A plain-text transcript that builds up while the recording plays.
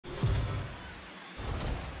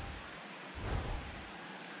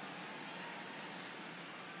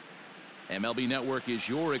MLB Network is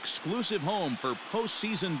your exclusive home for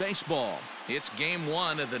postseason baseball. It's Game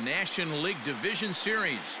 1 of the National League Division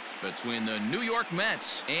Series between the New York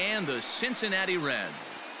Mets and the Cincinnati Reds.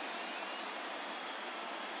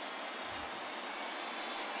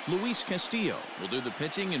 Luis Castillo will do the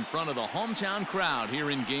pitching in front of the hometown crowd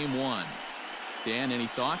here in Game 1. Dan, any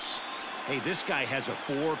thoughts? Hey, this guy has a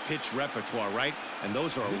 4-pitch repertoire, right? And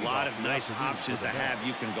those are a lot of nice options to have.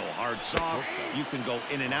 You can go hard, soft, you can go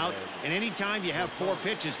in and out. And anytime you have 4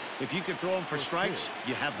 pitches, if you can throw them for strikes,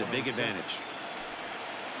 you have the big advantage.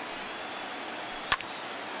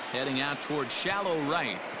 Heading out towards shallow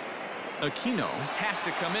right. Aquino has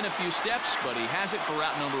to come in a few steps, but he has it for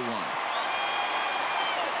route number 1.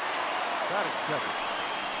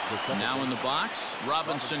 Now in the box,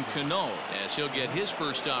 Robinson Cano, as he'll get his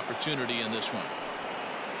first opportunity in this one.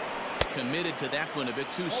 Committed to that one a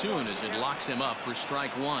bit too soon as it locks him up for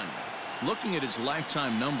strike 1. Looking at his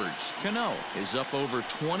lifetime numbers, Cano is up over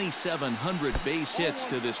 2,700 base hits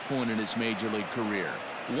to this point in his major league career.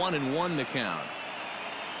 1-1 the count.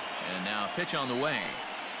 And now pitch on the way.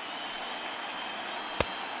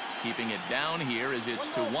 Keeping it down here as it's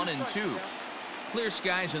to 1-2. Clear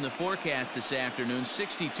skies in the forecast this afternoon.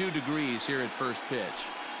 62 degrees here at first pitch.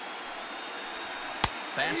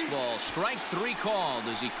 Fastball, strike 3 called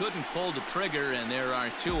as he couldn't pull the trigger, and there are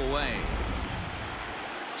 2 away.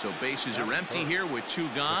 So bases are empty here with 2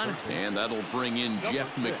 gone, and that'll bring in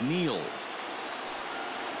Jeff McNeil.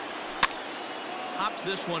 Hops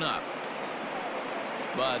this one up,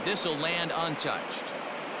 but this will land untouched.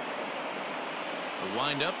 The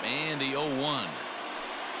windup and the 0-1.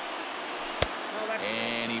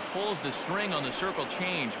 And he pulls the string on the circle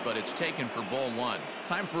change, but it's taken for ball 1.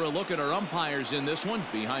 Time for a look at our umpires in this one.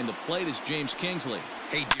 Behind the plate is James Kingsley.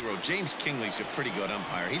 Hey, Dero, James Kingsley's a pretty good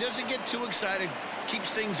umpire. He doesn't get too excited,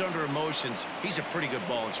 keeps things under emotions. He's a pretty good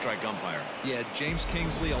ball and strike umpire. Yeah, James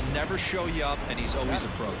Kingsley will never show you up, and he's always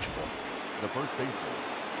approachable. The first baseman.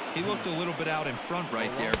 He looked a little bit out in front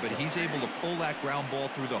right there, but he's able to pull that ground ball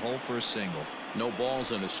through the hole for a single. No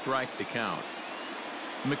balls and a strike to count.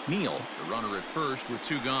 McNeil, the runner at first with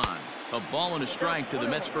 2 gone. A ball and a strike to the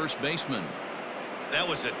Mets first baseman. That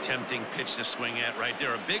was a tempting pitch to swing at right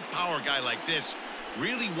there. A big power guy like this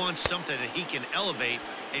really wants something that he can elevate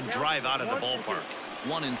and drive out of the ballpark.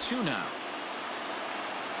 1-2 now.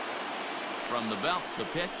 From the belt, the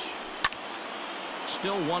pitch.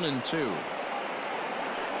 Still 1-2.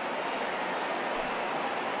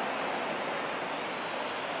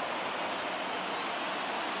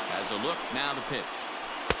 Has a look, now the pitch.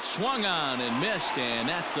 Swung on and missed, and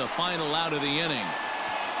that's the final out of the inning.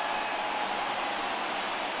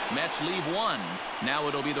 Mets leave 1. Now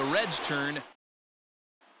it'll be the Reds' turn.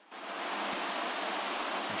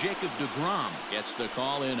 Jacob deGrom gets the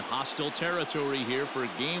call in hostile territory here for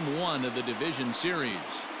Game 1 of the division series.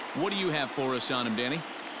 What do you have for us on him, Danny?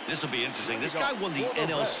 This will be interesting. This guy won the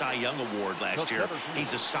NL Cy Young Award last year.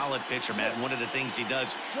 He's a solid pitcher, Matt. And one of the things he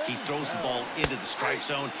does, he throws the ball into the strike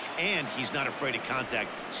zone, and he's not afraid of contact.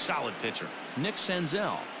 Solid pitcher. Nick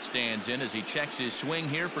Senzel stands in as he checks his swing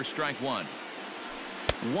here for strike 1.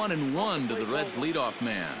 1-1 to the Reds' leadoff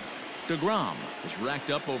man. deGrom has racked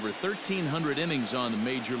up over 1,300 innings on the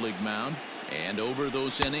major league mound, and over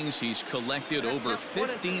those innings, he's collected over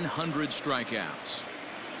 1,500 strikeouts.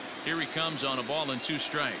 Here he comes on a ball and 2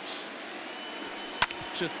 strikes.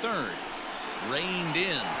 To third. Reined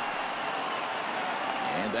in.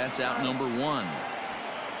 And that's out number 1.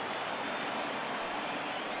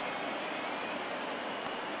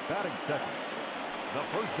 Batting second. The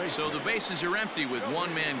first baseman. So the bases are empty with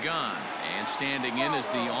 1 man gone. And standing in is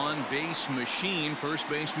the on-base machine, first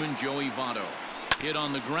baseman Joey Votto. Hit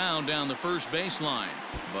on the ground down the first baseline.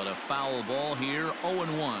 But a foul ball here,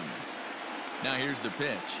 0-1. Now here's the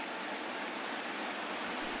pitch.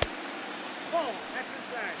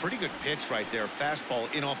 Pretty good pitch right there.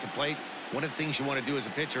 Fastball in off the plate. One of the things you want to do as a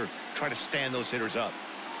pitcher, try to stand those hitters up.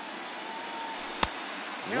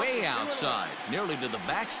 Way outside, nearly to the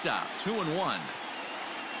backstop. 2-1.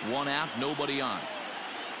 1 out, nobody on.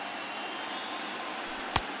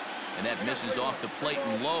 And that misses off the plate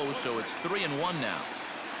and low, so it's 3-1 now.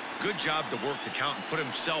 Good job to work the count and put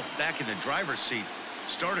himself back in the driver's seat.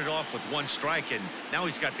 Started off with 1 strike, and now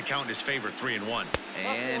he's got the count in his favor, 3-1.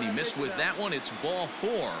 And he missed with that one. It's ball 4.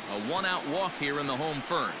 A 1-out walk here in the home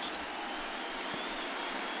first.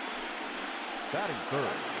 Batting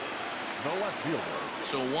third. No left fielder.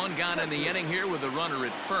 So 1 gone in the inning here with a runner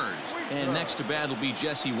at first. And next to bat will be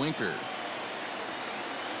Jesse Winker.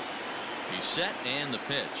 He's set and the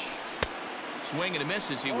pitch. Swing and a miss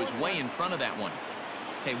as he was way in front of that one.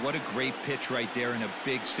 Hey, what a great pitch right there in a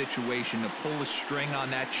big situation to pull a string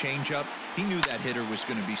on that changeup. He knew that hitter was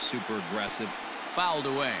going to be super aggressive. Fouled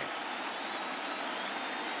away.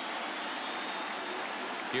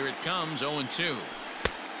 Here it comes, 0-2.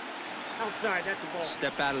 Outside, that's the ball.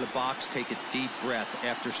 Step out of the box, take a deep breath.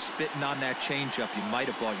 After spitting on that changeup, you might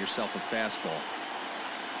have bought yourself a fastball.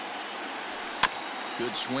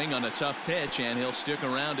 Good swing on a tough pitch, and he'll stick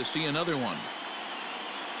around to see another one.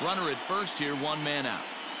 Runner at first here, 1 man out.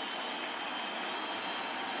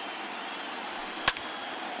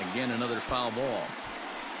 Again, another foul ball.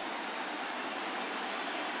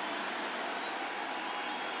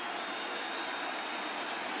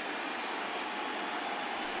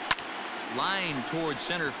 Line towards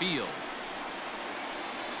center field.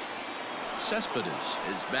 Cespedes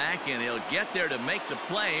is back, and he'll get there to make the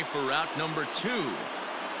play for route number 2.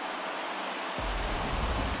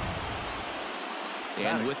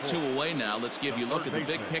 And with 2 away now, let's give you a look at the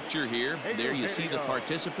big picture here. There you see the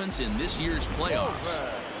participants in this year's playoffs.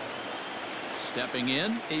 Stepping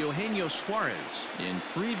in, Eugenio Suarez. In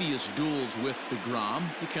previous duels with DeGrom,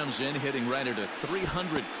 he comes in hitting right at a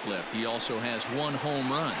 300 clip. He also has 1 home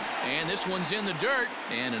run. And this one's in the dirt,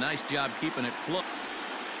 and a nice job keeping it close.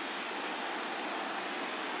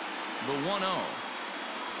 The 1-0.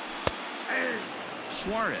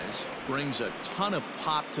 Suarez brings a ton of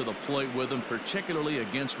pop to the plate with him, particularly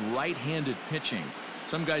against right-handed pitching.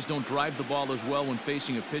 Some guys don't drive the ball as well when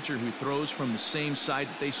facing a pitcher who throws from the same side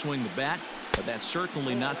that they swing the bat, but that's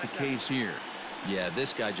certainly not the case here. Yeah,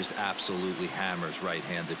 this guy just absolutely hammers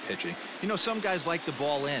right-handed pitching. You know, some guys like the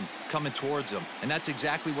ball in, coming towards them, and that's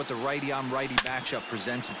exactly what the righty-on-righty matchup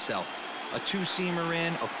presents itself. A 2-seamer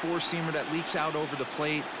in, a 4-seamer that leaks out over the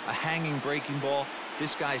plate, a hanging breaking ball.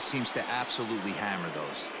 This guy seems to absolutely hammer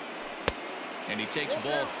those. And he takes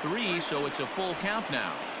ball 3, so it's a full count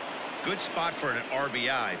now. Good spot for an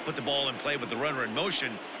RBI. Put the ball in play with the runner in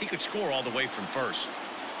motion. He could score all the way from first.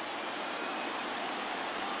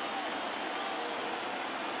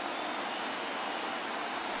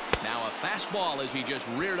 Now a fastball as he just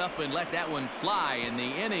reared up and let that one fly, and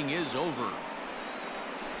the inning is over.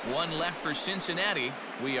 1 left for Cincinnati.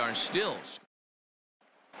 We are still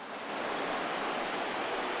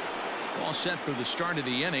all set for the start of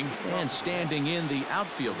the inning, and standing in the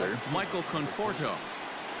outfielder, Michael Conforto.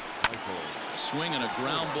 Swing and a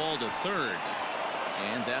ground ball to third,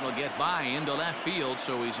 and that'll get by into left field,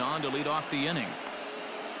 so he's on to lead off the inning.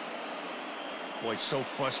 Boy, so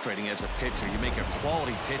frustrating as a pitcher. You make a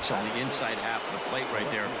quality pitch on the inside half of the plate right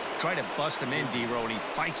there. Try to bust him in, D-Row, and he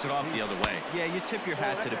fights it off the other way. Yeah, you tip your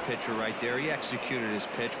hat to the pitcher right there. He executed his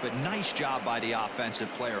pitch, but nice job by the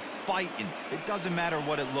offensive player fighting. It doesn't matter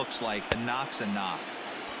what it looks like. A knock's a knock.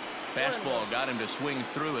 Fastball got him to swing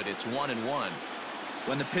through it. It's 1-1.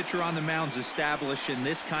 When the pitcher on the mound's establishing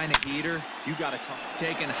this kind of heater, you got to come.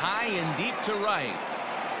 Taken high and deep to right.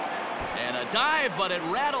 And a dive, but it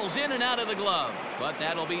rattles in and out of the glove. But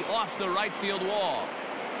that'll be off the right field wall.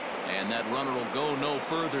 And that runner will go no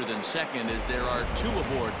further than second, as there are 2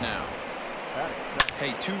 aboard now.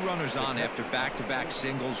 Hey, 2 runners on after back-to-back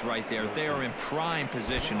singles right there. They are in prime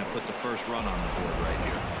position to put the first run on the board right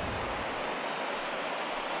here.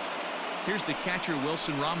 Here's the catcher,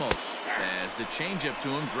 Wilson Ramos, as the changeup to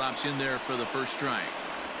him drops in there for the first strike.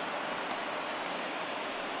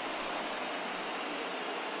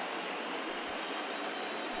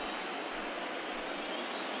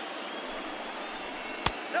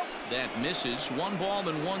 That misses. 1 ball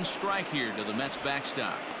and 1 strike here to the Mets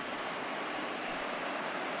backstop.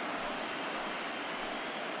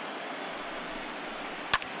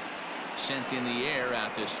 Sent in the air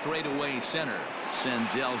out to straightaway center.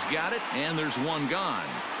 Senzel's got it, and there's 1 gone.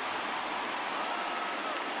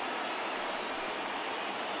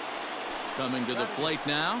 Coming to the plate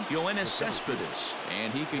now, Yoenis Cespedes,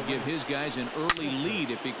 and he could give his guys an early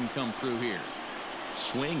lead if he can come through here.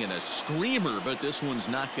 Swing and a screamer, but this one's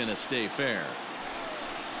not going to stay fair.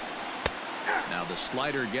 Now the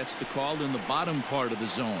slider gets the call in the bottom part of the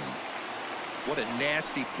zone. What a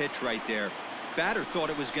nasty pitch right there. Batter thought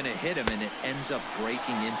it was going to hit him, and it ends up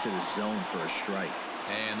breaking into the zone for a strike.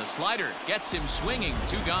 And the slider gets him swinging.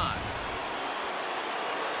 2 gone.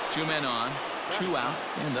 2 men on, 2 out,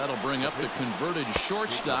 and that'll bring up the converted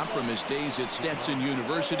shortstop from his days at Stetson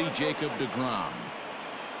University, Jacob DeGrom.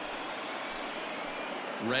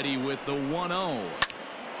 Ready with the 1-0.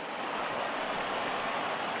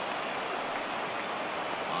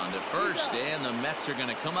 On to first, and the Mets are going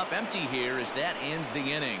to come up empty here as that ends the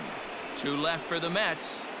inning. 2 left for the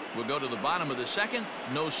Mets. We'll go to the bottom of the second.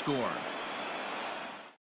 No score.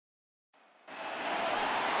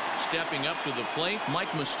 Stepping up to the plate, Mike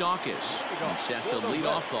Moustakas. He's set to lead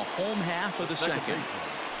off the home half of the second.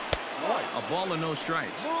 A ball and no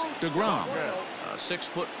strikes. DeGrom, a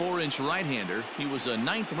 6'4" right-hander. He was a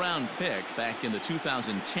 9th-round pick back in the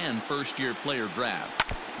 2010 first-year player draft.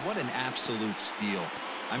 What an absolute steal.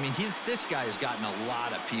 I mean, this guy has gotten a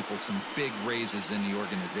lot of people some big raises in the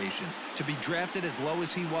organization. To be drafted as low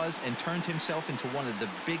as he was and turned himself into one of the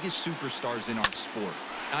biggest superstars in our sport.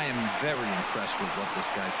 I am very impressed with what this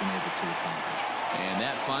guy's been able to accomplish. And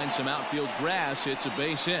that finds some outfield grass. It's a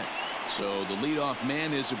base hit. So the leadoff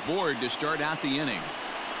man is aboard to start out the inning.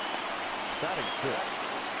 Batting fifth,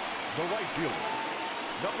 the right fielder,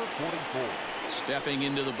 number 44. Stepping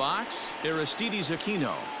into the box, Aristides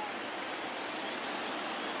Aquino.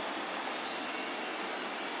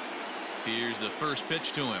 Here's the first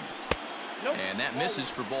pitch to him. And that misses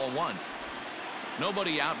for ball 1.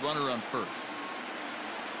 Nobody out, runner on first.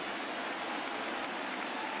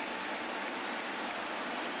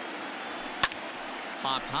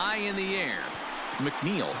 Popped high in the air.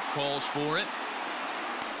 McNeil calls for it.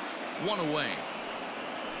 1 away.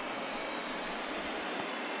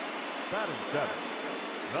 Batting seventh,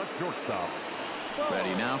 the shortstop.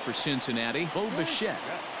 Ready now for Cincinnati, Bo Bichette.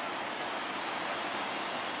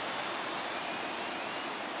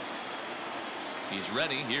 He's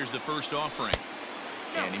ready. Here's the first offering.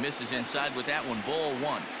 And he misses inside with that one. Ball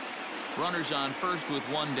 1. Runners on first with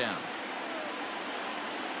 1 down.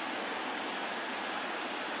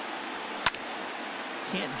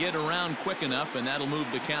 Can't get around quick enough, and that'll move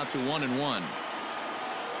the count to 1-1.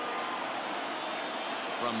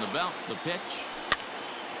 From the belt, the pitch.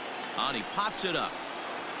 And he pops it up.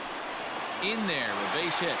 In there, a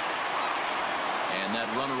base hit. And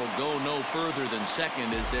that runner will go no further than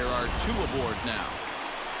second as there are 2 aboard now.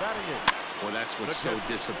 Batting in. Well, that's what's so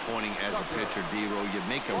disappointing as a pitcher, D-Row. You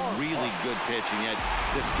make a really good pitch, and yet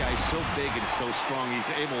this guy's so big and so strong, he's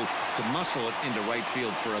able to muscle it into right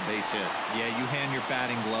field for a base hit. Yeah, you hand your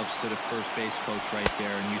batting gloves to the first base coach right there,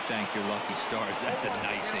 and you thank your lucky stars. That's a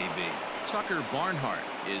nice AB. Tucker Barnhart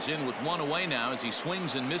is in with 1 away now as he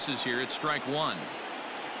swings and misses here at strike 1.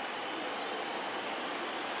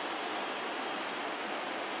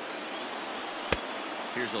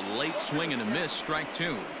 Here's a late swing and a miss, strike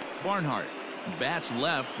 2. Barnhart bats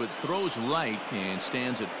left but throws right and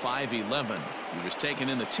stands at 5'11". He was taken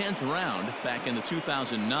in the 10th round back in the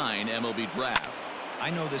 2009 MLB draft.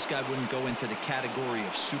 I know this guy wouldn't go into the category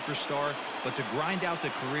of superstar, but to grind out the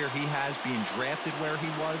career he has being drafted where he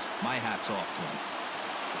was, my hat's off to him.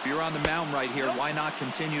 If you're on the mound right here, why not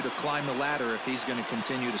continue to climb the ladder if he's going to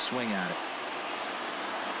continue to swing at it?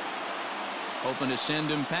 Hoping to send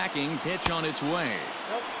him packing. Pitch on its way.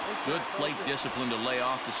 Good plate discipline to lay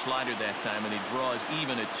off the slider that time, and he draws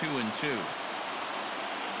even at 2-2.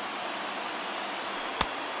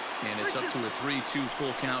 And it's up to a 3-2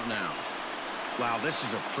 full count now. Wow, this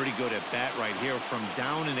is a pretty good at bat right here. From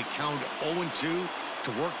down in the count 0-2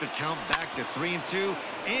 to work the count back to 3-2,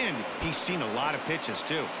 and he's seen a lot of pitches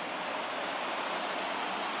too.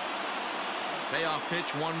 Payoff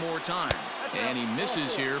pitch one more time, and he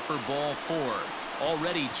misses here for ball 4.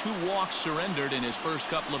 Already 2 walks surrendered in his first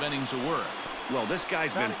couple of innings of work. Well, this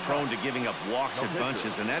guy's been prone to giving up walks in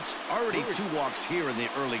bunches, and that's already 2 walks here in the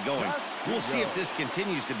early going. We'll see if this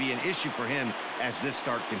continues to be an issue for him as this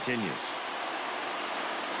start continues.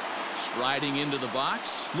 Striding into the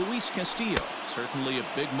box, Luis Castillo. Certainly a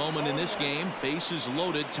big moment in this game. Bases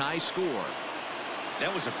loaded, tie score.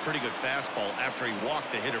 That was a pretty good fastball after he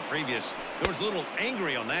walked the hitter previous. There was a little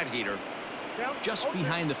angry on that heater. Just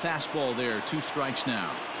behind the fastball there. 2 strikes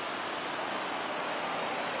now.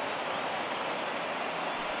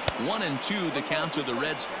 1-2 the count to the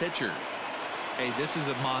Reds pitcher. Hey, this is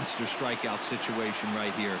a monster strikeout situation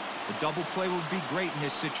right here. The double play would be great in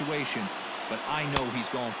this situation, but I know he's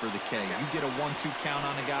going for the K. You get a 1-2 count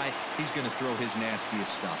on a guy, he's going to throw his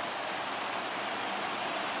nastiest stuff.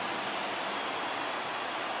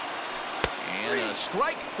 And a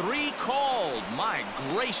strike 3 called. My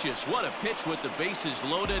gracious, what a pitch with the bases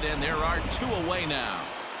loaded, and there are 2 away now.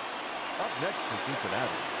 Up next for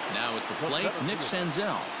Cincinnati. Now at the plate, Nick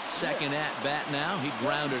Senzel. Second at bat now. He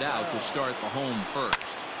grounded out to start the home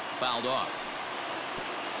first. Fouled off.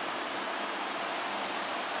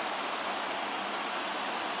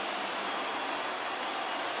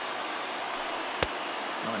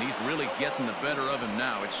 Oh, and he's really getting the better of him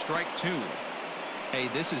now. It's strike 2. Hey,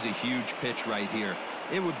 this is a huge pitch right here.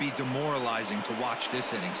 It would be demoralizing to watch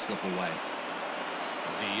this inning slip away.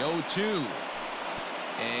 The 0-2.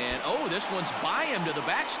 And, oh, this one's by him to the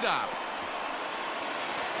backstop.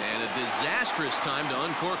 And a disastrous time to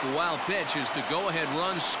uncork a wild pitch as the go-ahead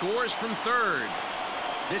run scores from third.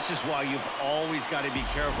 This is why you've always got to be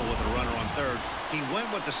careful with a runner on third. He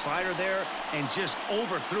went with the slider there and just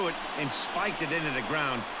overthrew it and spiked it into the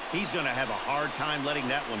ground. He's going to have a hard time letting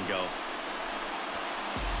that one go.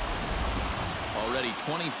 Already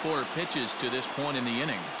 24 pitches to this point in the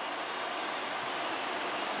inning.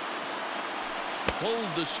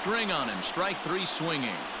 Pulled the string on him. Strike three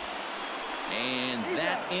swinging. And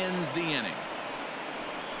that ends the inning.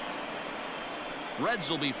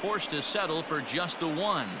 Reds will be forced to settle for just the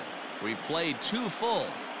one. We've played two full.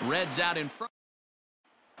 Reds out in front.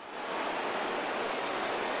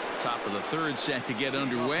 Top of the third set to get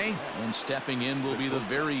underway. And stepping in will be the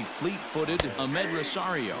very fleet-footed Ahmed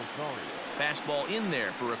Rosario. Fastball in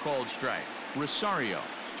there for a called strike. Rosario,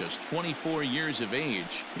 just 24 years of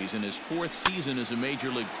age. He's in his fourth season as a major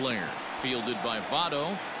league player. Fielded by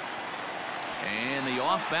Votto. And the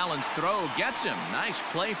off-balance throw gets him. Nice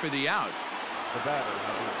play for the out.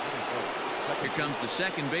 Here comes the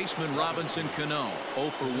second baseman, Robinson Cano. 0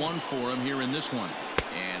 for 1 for him here in this one.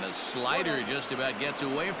 And a slider just about gets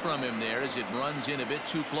away from him there as it runs in a bit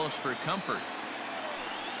too close for comfort.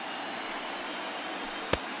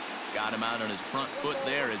 Got him out on his front foot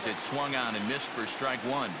there as it swung on and missed for strike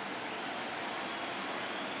one.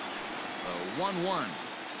 1-1.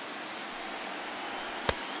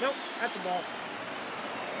 Nope, that's the ball.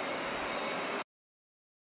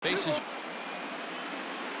 Bases.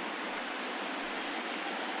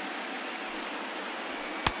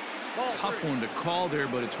 Tough one to call there,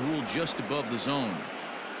 but it's ruled just above the zone.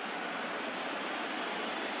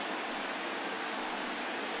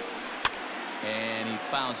 And he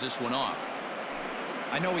fouls this one off.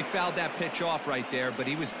 I know he fouled that pitch off right there, but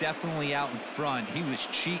he was definitely out in front. He was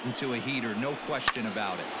cheating to a heater, no question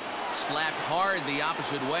about it. Slapped hard the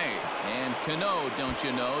opposite way. And Cano, don't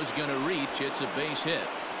you know, is going to reach. It's a base hit.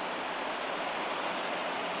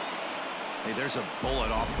 Hey, there's a bullet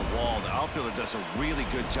off the wall. The outfielder does a really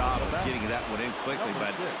good job of getting that one in quickly,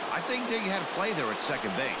 but I think they had a play there at second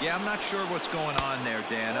base. Yeah, I'm not sure what's going on there,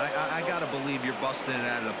 Dan. I got to believe you're busting it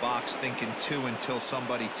out of the box thinking two until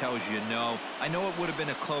somebody tells you no. I know it would have been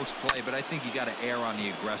a close play, but I think you got to err on the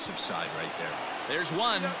aggressive side right there. There's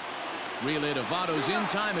one. Relay to Votto's in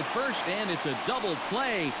time at first, and it's a double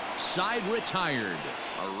play. Side retired.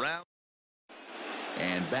 Around.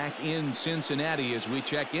 And back in Cincinnati as we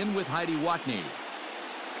check in with Heidi Watney.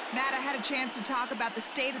 Matt, I had a chance to talk about the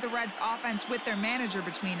state of the Reds offense with their manager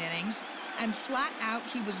between innings. And flat out,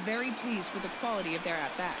 he was very pleased with the quality of their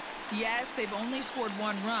at-bats. Yes, they've only scored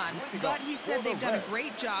one run, but he said they've done a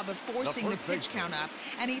great job of forcing the pitch count up,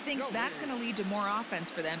 and he thinks that's going to lead to more offense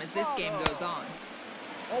for them as this game goes on.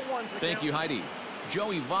 Thank you, Heidi.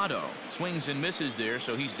 Joey Votto swings and misses there,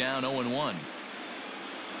 so he's down 0-1.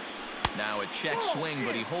 Now a check swing,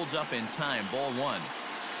 but he holds up in time. Ball one.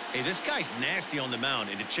 Hey, this guy's nasty on the mound,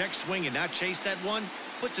 and to check swing and not chase that one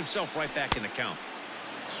puts himself right back in the count.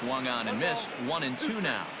 Swung on and missed. 1-2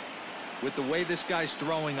 now. With the way this guy's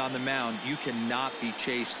throwing on the mound, you cannot be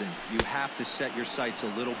chasing. You have to set your sights a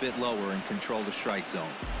little bit lower and control the strike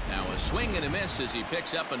zone. Now a swing and a miss as he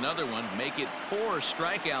picks up another one. Make it 4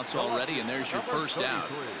 strikeouts already, and there's your first out.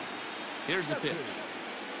 Here's the pitch.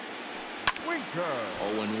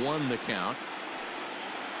 0-1 the count.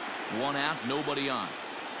 1 out, nobody on.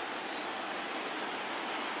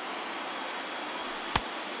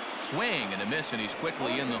 Swing and a miss, and he's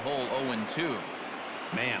quickly in the hole. 0-2.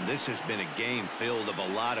 Man, this has been a game filled of a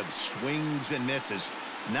lot of swings and misses.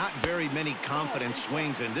 Not very many confident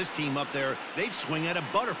swings, and this team up there, they'd swing at a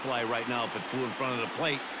butterfly right now if it flew in front of the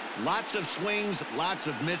plate. Lots of swings, lots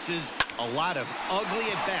of misses, a lot of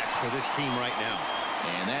ugly at-bats for this team right now.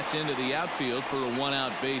 And that's into the outfield for a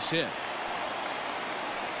 1-out base hit.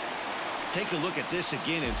 Take a look at this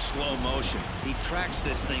again in slow motion. He tracks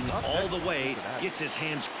this thing all the way, gets his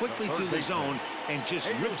hands quickly through the zone, and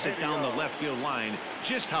just rips it down the left field line,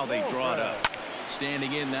 just how they draw it up.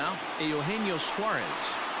 Standing in now, Eugenio Suarez.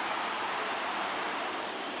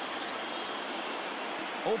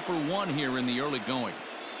 0 for 1 here in the early going.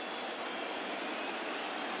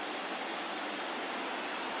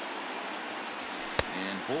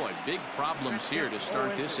 And boy, big problems here to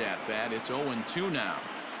start this at-bat. It's 0-2 now.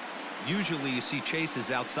 Usually you see chases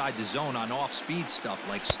outside the zone on off-speed stuff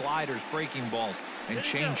like sliders, breaking balls, and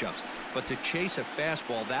changeups. But to chase a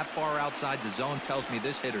fastball that far outside the zone tells me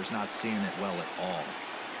this hitter's not seeing it well at all.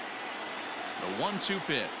 The 1-2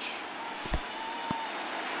 pitch.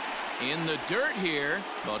 In the dirt here,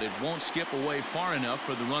 but it won't skip away far enough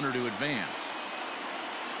for the runner to advance.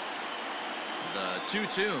 The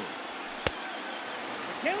 2-2.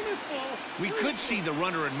 We could see the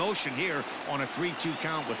runner in motion here on a 3-2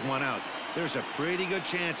 count with 1 out. there's a pretty good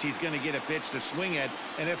chance he's going to get a pitch to swing at,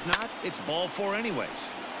 and if not, it's ball 4 anyways.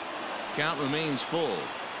 Count remains full.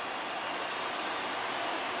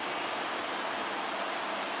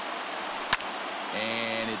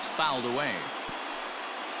 And it's fouled away.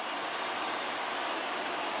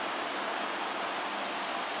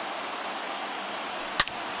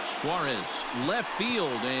 Suarez, left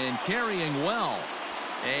field and carrying well.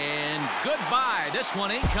 And goodbye. This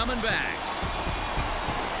one ain't coming back.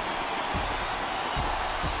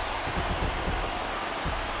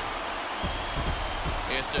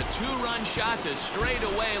 It's a 2-run shot to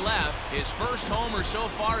straightaway left. His first homer so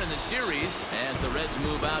far in the series as the Reds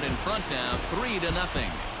move out in front now 3-0.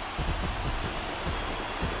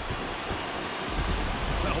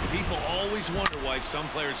 Well, people always wonder why some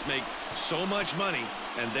players make so much money,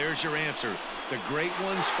 and there's your answer. The great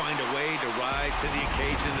ones find a way to rise to the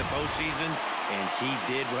occasion in the postseason, and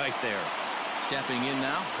he did right there. Stepping in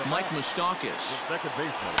now, Mike Moustakas. Second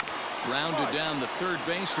baseman. Grounded down the third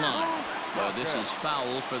baseline. Well, this is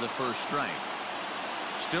foul for the first strike.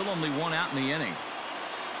 Still only 1 out in the inning.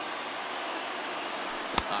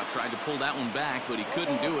 Tried to pull that one back, but he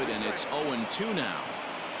couldn't do it, and it's 0-2 now.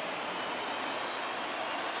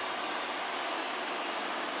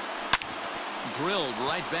 Drilled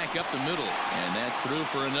right back up the middle, and that's through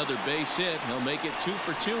for another base hit. He'll make it 2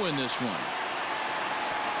 for 2 in this one.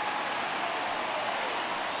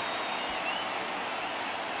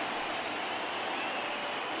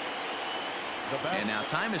 And now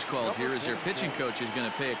time is called here as their pitching coach is going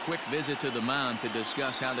to pay a quick visit to the mound to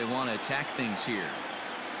discuss how they want to attack things here.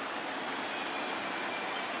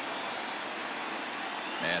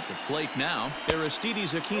 At the plate now,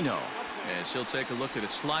 Aristides Aquino, as he'll take a look at a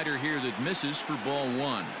slider here that misses for ball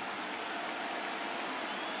 1.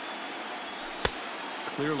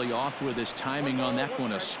 Clearly off with his timing on that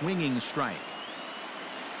one, a swinging strike.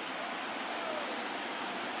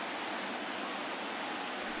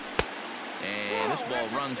 And this ball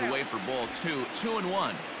runs away for ball 2,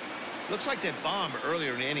 2-1. Looks like that bomb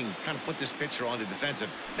earlier in the inning kind of put this pitcher on the defensive.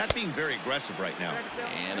 Not being very aggressive right now.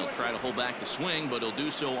 And he'll try to hold back the swing, but he'll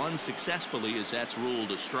do so unsuccessfully as that's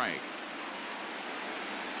ruled a strike.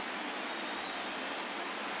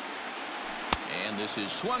 And this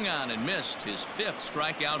is swung on and missed, his 5th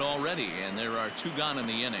strikeout already, and there are 2 gone in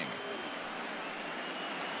the inning.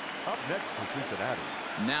 Up next for Cincinnati.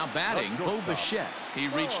 Now batting, Bo Bichette. He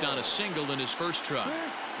reached on a single in his first try.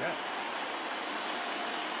 Yeah.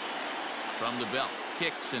 From the belt,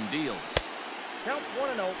 kicks and deals. Count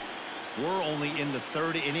 1-0. We're only in the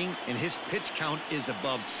 3rd inning, and his pitch count is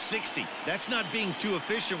above 60. That's not being too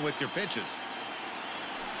efficient with your pitches.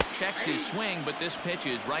 Checks his swing, but this pitch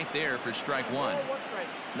is right there for strike 1.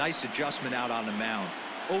 Nice adjustment out on the mound.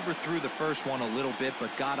 Overthrew the first one a little bit,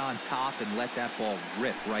 but got on top and let that ball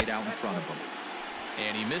rip right out in front of him.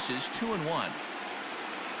 And he misses 2-1.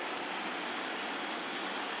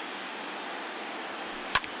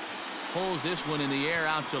 Pulls this one in the air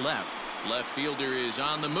out to left. Left fielder is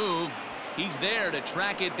on the move. He's there to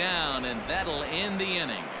track it down, and that'll end the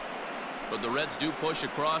inning. But the Reds do push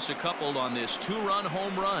across a couple on this 2-run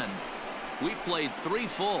home run. We played 3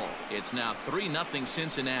 full. It's now 3-0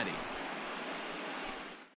 Cincinnati.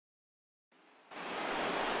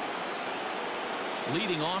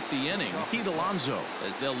 Leading off the inning, Pete Alonso,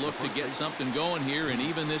 as they'll look to get something going here and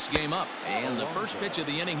even this game up. And the first pitch of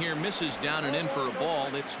the inning here misses down and in for a ball.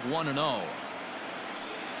 It's 1-0.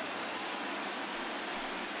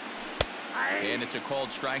 And it's a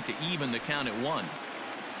called strike to even the count at 1.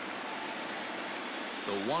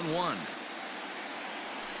 The 1-1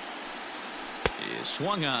 is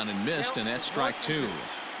swung on and missed, and that's strike 2.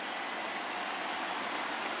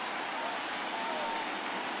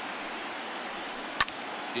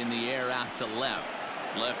 In the air out to left.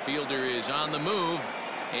 Left fielder is on the move,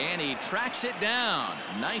 and he tracks it down.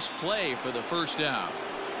 Nice play for the first out.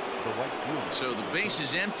 So the base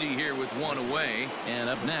is empty here with 1 away. And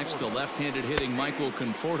up next, the left-handed hitting Michael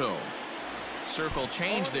Conforto. Circle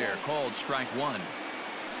change there, called strike 1.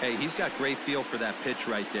 Hey, he's got great feel for that pitch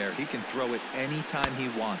right there. He can throw it anytime he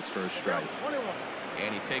wants for a strike.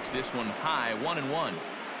 And he takes this one high, 1-1.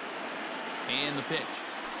 And the pitch.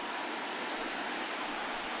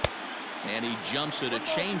 And he jumps at a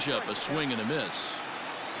changeup, a swing and a miss.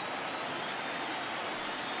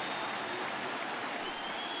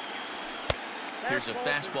 Here's a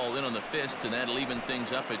fastball in on the fists, and that'll even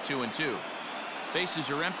things up at 2-2.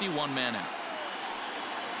 Bases are empty, 1 man out.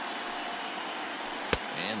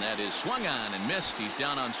 And that is swung on and missed. He's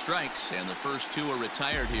down on strikes, and the first 2 are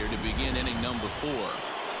retired here to begin inning number 4.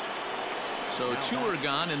 So 2 are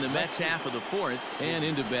gone in the Mets half of the 4th, and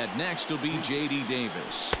into bat next will be J.D.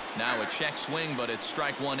 Davis. Now a check swing, but it's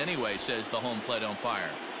strike 1 anyway, says the home plate umpire.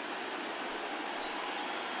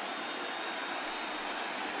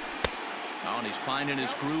 Oh, and he's finding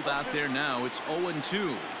his groove out there now. It's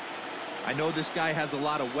 0-2. I know this guy has a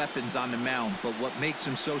lot of weapons on the mound, but what makes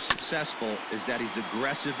him so successful is that he's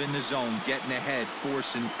aggressive in the zone, getting ahead,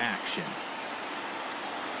 forcing action.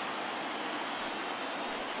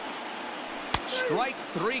 Strike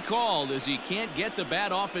 3 called as he can't get the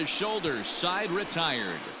bat off his shoulders. Side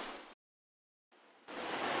retired.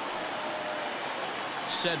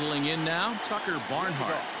 Settling in now, Tucker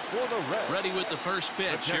Barnhart. Ready with the first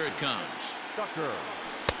pitch. Here it comes.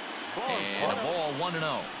 And a ball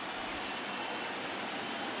 1-0.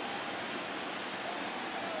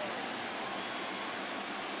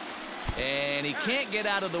 And he can't get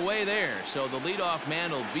out of the way there, so the leadoff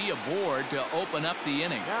man will be aboard to open up the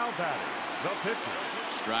inning. Now batting, the pitcher.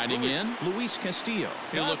 Striding in, Luis Castillo.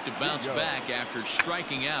 He'll look to bounce back after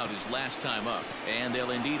striking out his last time up. And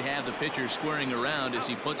they'll indeed have the pitcher squaring around as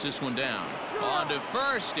he puts this one down. On to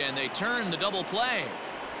first, and they turn the double play.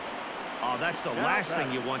 Oh, that's the last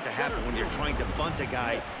thing you want to happen when you're trying to bunt a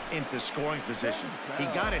guy into scoring position. He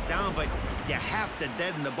got it down, but you have to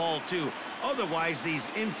deaden the ball, too. Otherwise, these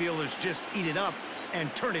infielders just eat it up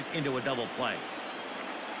and turn it into a double play.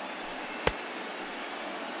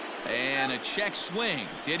 And a check swing.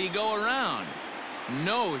 Did he go around?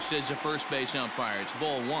 No, says the first base umpire. It's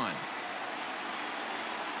ball 1.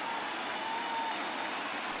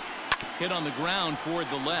 Hit on the ground toward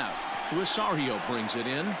the left. Rosario brings it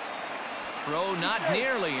in. Throw not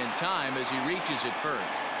nearly in time as he reaches it first.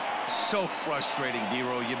 So frustrating,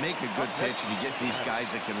 Dero. You make a good pitch and you get these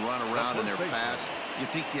guys that can run around and they're fast. You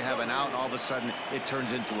think you have an out, and all of a sudden it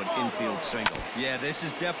turns into an infield single. Yeah, this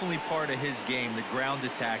is definitely part of his game, the ground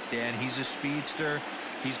attack, Dan. He's a speedster.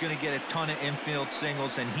 He's going to get a ton of infield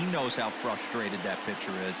singles, and he knows how frustrated that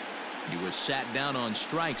pitcher is. He was sat down on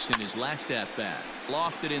strikes in his last at-bat.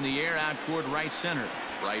 Lofted in the air out toward right center.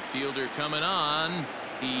 Right fielder coming on.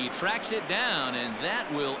 He tracks it down, and that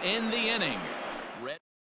will end the inning.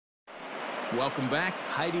 Welcome back.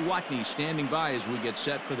 Heidi Watney standing by as we get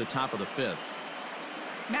set for the top of the 5th.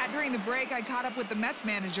 Matt, during the break, I caught up with the Mets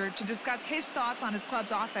manager to discuss his thoughts on his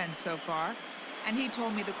club's offense so far. And he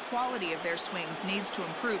told me the quality of their swings needs to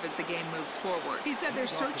improve as the game moves forward. He said they're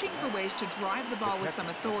searching for ways to drive the ball with some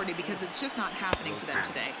authority because it's just not happening for them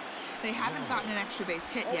today. They haven't gotten an extra base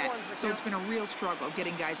hit yet, so it's been a real struggle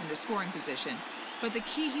getting guys into scoring position. But the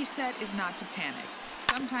key, he said, is not to panic.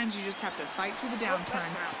 Sometimes you just have to fight through the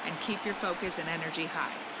downturns and keep your focus and energy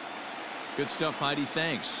high. Good stuff, Heidi.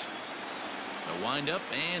 Thanks. The windup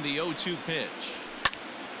and the 0-2 pitch.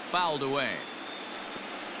 Fouled away.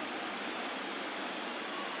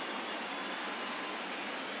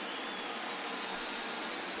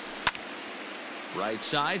 Right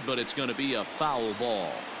side, but it's going to be a foul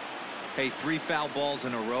ball. Hey, 3 foul balls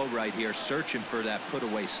in a row right here, searching for that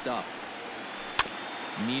put-away stuff.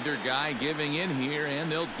 Neither guy giving in here,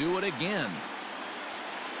 and they'll do it again.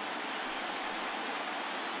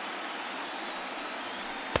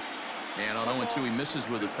 And on 0-2, he misses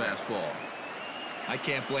with a fastball. I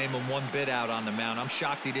can't blame him one bit out on the mound. I'm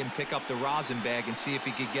shocked he didn't pick up the rosin bag and see if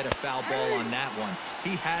he could get a foul ball on that one.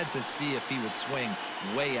 He had to see if he would swing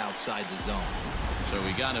way outside the zone. So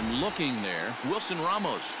we got him looking there. Wilson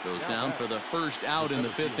Ramos goes down for the first out in the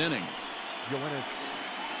 5th inning.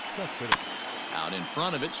 Out in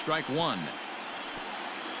front of it, strike 1.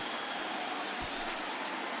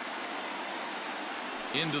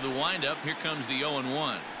 Into the windup, here comes the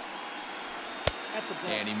 0-1.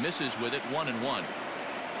 And he misses with it, 1-1.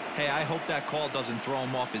 Hey, I hope that call doesn't throw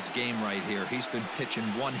him off his game right here. He's been pitching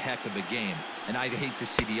one heck of a game, and I'd hate to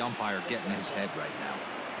see the umpire get in his head right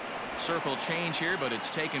now. Circle change here, but it's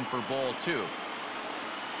taken for ball 2.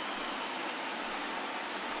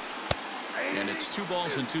 And it's 2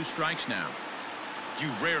 balls and 2 strikes now. You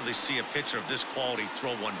rarely see a pitcher of this quality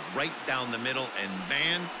throw one right down the middle, and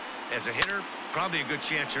man, as a hitter, probably a good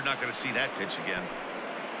chance you're not going to see that pitch again.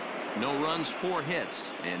 No runs, 4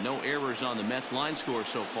 hits, and no errors on the Mets line score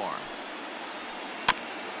so far.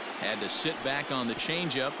 Had to sit back on the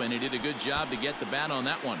changeup, and he did a good job to get the bat on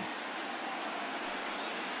that one.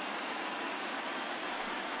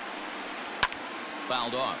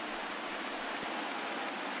 Fouled off.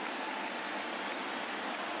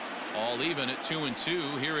 All even at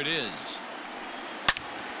 2-2. Here it is.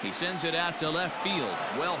 He sends it out to left field.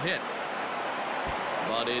 Well hit.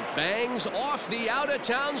 But it bangs off the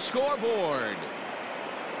out-of-town scoreboard.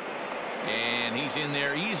 And he's in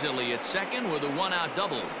there easily at second with a 1-out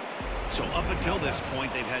double. So up until this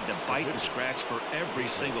point, they've had to bite and scratch for every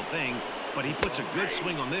single thing. But he puts a good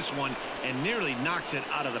swing on this one and nearly knocks it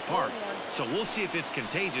out of the park. So we'll see if it's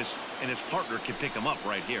contagious and his partner can pick him up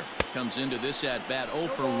right here. Comes into this at-bat 0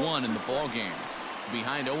 for 1 in the ball game.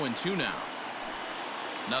 Behind 0-2 now.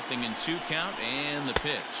 0-2 count and the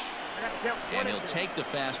pitch. And he'll take the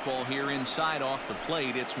fastball here inside off the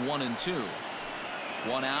plate. It's 1-2.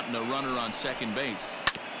 1 out and a runner on second base.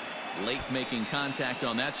 Late making contact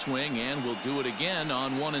on that swing, and we'll do it again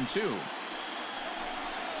on 1-2.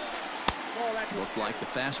 Looked like the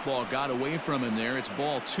fastball got away from him there. It's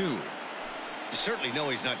ball 2. You certainly know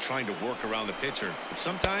he's not trying to work around the pitcher, but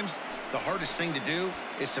sometimes the hardest thing to do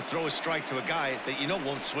is to throw a strike to a guy that you know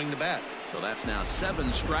won't swing the bat. So that's now 7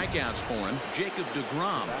 strikeouts for him. Jacob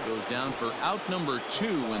deGrom goes down for out number 2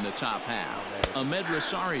 in the top half. Ahmed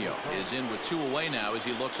Rosario is in with 2 away now as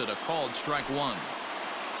he looks at a called strike 1.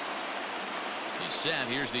 He's set.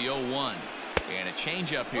 Here's the 0-1. And a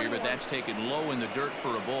changeup here, but that's taken low in the dirt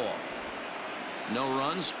for a ball. No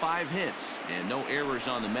runs, 5 hits, and no errors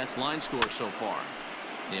on the Mets line score so far.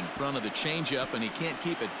 In front of the changeup, and he can't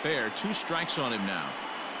keep it fair. 2 strikes on him now.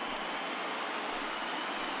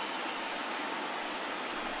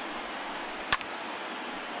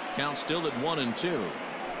 Count still at 1-2.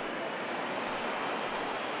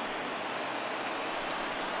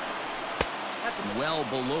 Well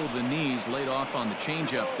below the knees, laid off on the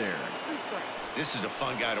changeup there. This is a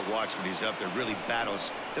fun guy to watch when he's up there. Really battles.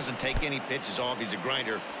 Doesn't take any pitches off. He's a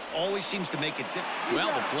grinder. Always seems to make it different. Well,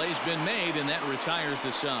 the play's been made, and that retires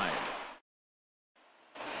the side.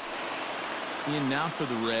 In now for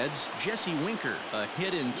the Reds, Jesse Winker. A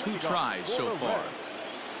hit in 2 tries so far.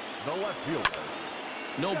 The left fielder.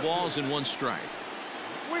 No balls and 1 strike.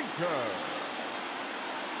 Winker.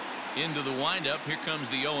 Into the windup. Here comes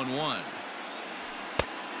the 0-1.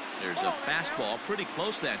 There's a fastball pretty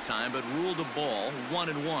close that time, but ruled a ball.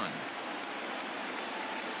 1-1.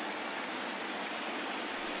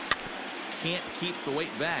 Can't keep the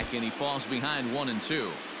weight back, and he falls behind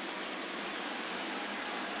 1-2.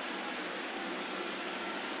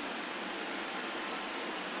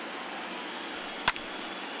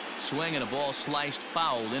 Swing and a ball sliced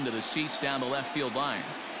foul into the seats down the left field line.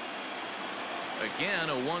 Again,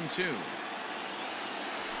 a 1-2.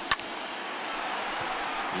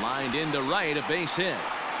 Lined into right, a base hit.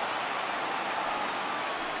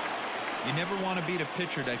 You never want to beat a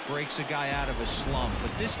pitcher that breaks a guy out of a slump,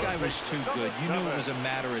 but this guy was too good. You knew it was a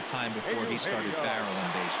matter of time before he started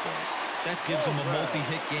barreling baseballs. That gives him a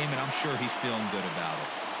multi-hit game, and I'm sure he's feeling good about it.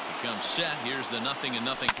 He comes set. Here's the 0-0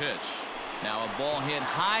 pitch. Now a ball hit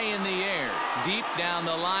high in the air, deep down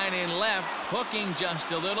the line in left, hooking just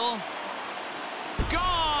a little.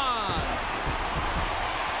 Gone!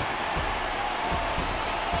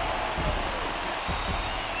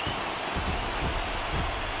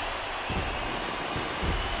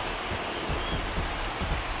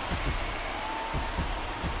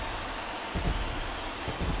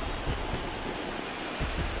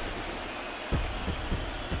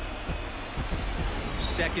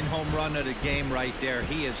 Second home run of the game right there.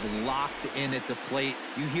 He is locked in at the plate.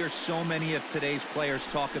 You hear so many of today's players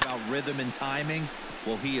talk about rhythm and timing.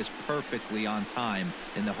 Well, he is perfectly on time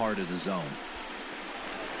in the heart of the zone.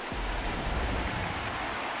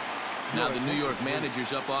 Now the New York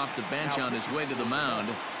manager's up off the bench on his way to the mound,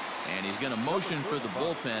 and he's going to motion for the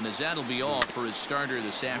bullpen, as that'll be all for his starter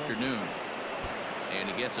this afternoon. And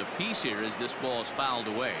he gets a piece here as this ball is fouled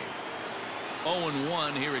away.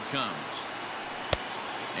 0-1, here it comes.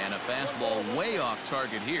 And a fastball way off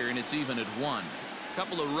target here, and it's even at 1.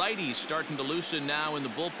 Couple of righties starting to loosen now in the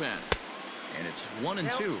bullpen. And it's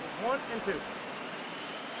 1-2. 1-2.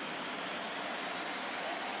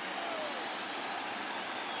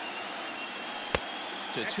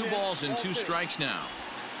 To 2 balls and 2 strikes now.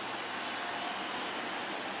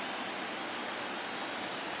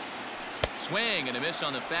 Swing and a miss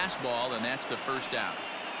on the fastball, and that's the first out.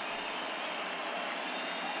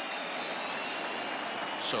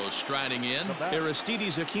 So striding in,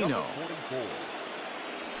 Aristides Aquino.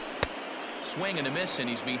 Swing and a miss, and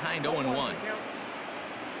he's behind 0-1.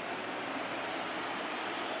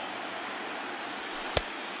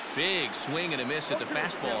 Big swing and a miss at the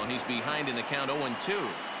fastball, and he's behind in the count 0-2.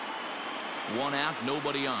 1 out,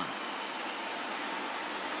 nobody on.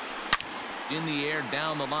 In the air,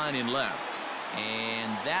 down the line in left.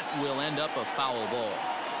 And that will end up a foul ball.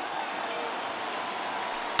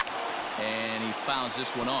 And he fouls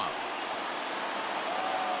this one off.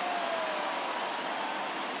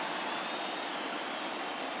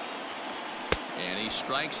 And he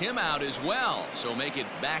strikes him out as well. So make it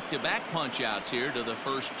back-to-back punch outs here to the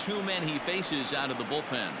first 2 men he faces out of the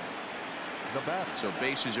bullpen. The batter. So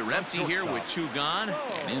bases are empty here with 2 gone.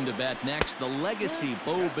 And in to bat next, the legacy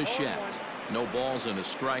Bo Bichette. No balls and a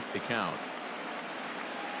strike to count.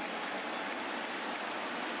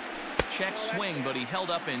 Check swing, but he held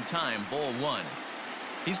up in time. Ball 1.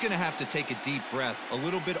 He's going to have to take a deep breath. A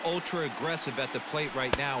little bit ultra aggressive at the plate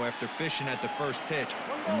right now after fishing at the first pitch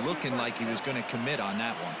and looking like he was going to commit on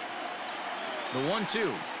that one. The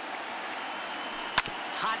 1-2.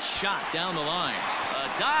 Hot shot down the line.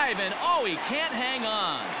 A dive, and oh, he can't hang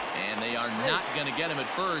on. And they are not going to get him at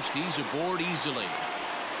first. He's aboard easily.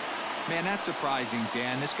 Man, that's surprising,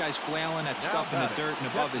 Dan. This guy's flailing at stuff in the dirt and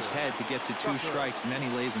above his head to get to 2 strikes, and then he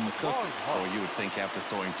lays him a cookie. Oh, you would think after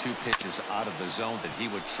throwing 2 pitches out of the zone that he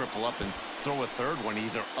would triple up and throw a third one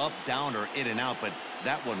either up, down, or in and out, but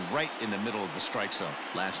that one right in the middle of the strike zone.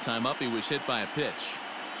 Last time up, he was hit by a pitch.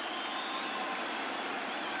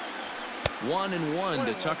 1-1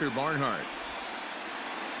 to Tucker Barnhart.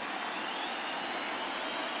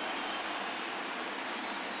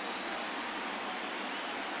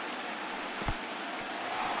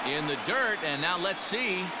 In the dirt, and now let's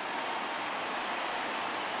see.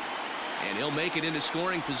 And he'll make it into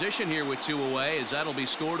scoring position here with 2 away, as that'll be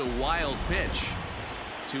scored a wild pitch.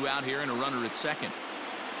 2 out here and a runner at second.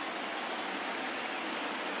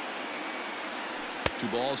 2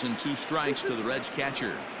 balls and 2 strikes to the Reds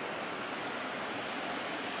catcher.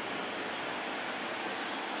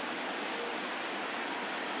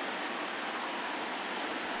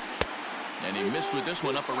 And he missed with this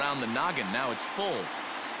one up around the noggin. Now it's full.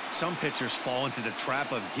 Some pitchers fall into the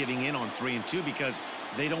trap of giving in on 3 and 2 because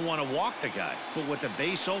they don't want to walk the guy. But with the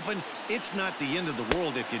base open, it's not the end of the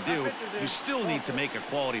world if you do. You still need to make a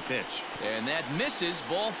quality pitch. And that misses.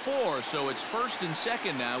 Ball 4. So it's first and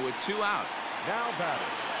second now with 2 out. Now batting.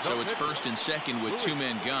 So it's first and second with 2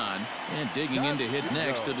 men gone. And digging in to hit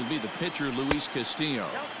next, it'll be the pitcher, Luis Castillo.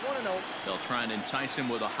 They'll try and entice him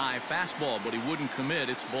with a high fastball, but he wouldn't commit.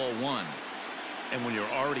 It's ball 1. And when you're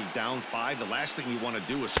already down 5, the last thing you want to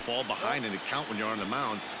do is fall behind in the count when you're on the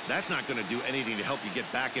mound. That's not going to do anything to help you get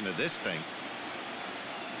back into this thing.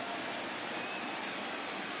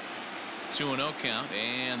 2-0 count,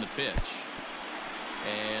 and the pitch.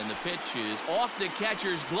 And the pitch is off the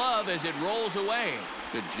catcher's glove as it rolls away.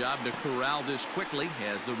 Good job to corral this quickly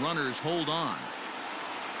as the runners hold on.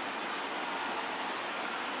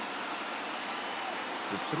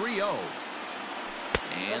 The 3-0.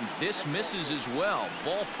 And this misses as well.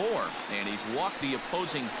 Ball 4. And he's walked the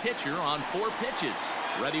opposing pitcher on 4 pitches.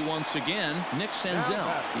 Ready once again, Nick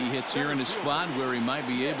Senzel. He hits here in a spot where he might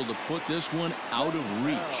be able to put this one out of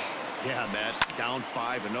reach. Yeah, Matt, down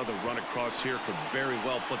 5, another run across here could very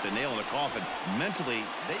well put the nail in the coffin. Mentally,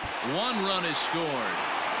 1 run is scored.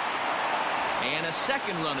 And a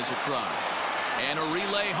 2nd run is across. And a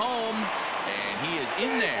relay home. And he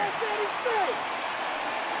is in there.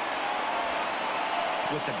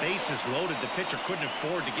 With the bases loaded, the pitcher couldn't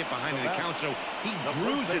afford to get behind in the count, so he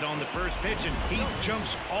grooves it on the first pitch, and he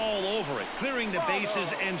jumps all over it, clearing the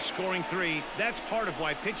bases and scoring 3. That's part of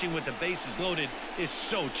why pitching with the bases loaded is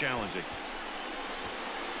so challenging.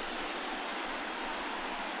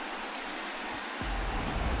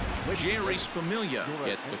 Jerry Familia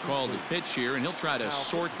gets the call to pitch here, and he'll try to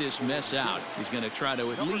sort this mess out. He's going to try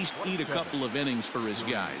to at least eat a couple of innings for his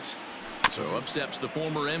guys. So up steps the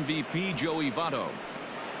former MVP, Joey Votto.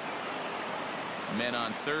 Men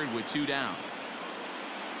on third with 2 down.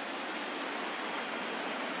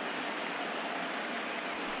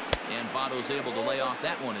 And Votto's able to lay off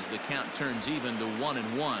that one as the count turns even to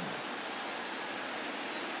 1-1.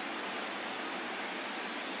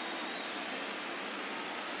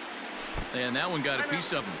 And that one got a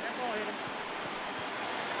piece of him.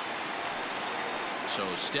 So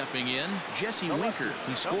stepping in, Jesse Winker.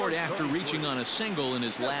 He scored after reaching on a single in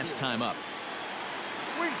his last time up.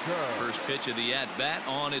 First pitch of the at-bat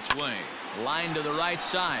on its way. Line to the right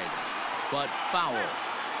side, but foul.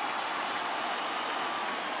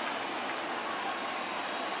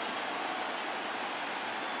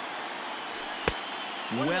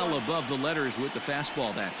 Well above the letters with the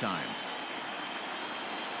fastball that time.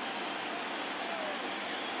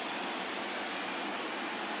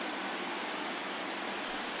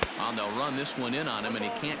 They'll run this one in on him, and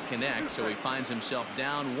he can't connect, so he finds himself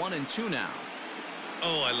down 1-2 now.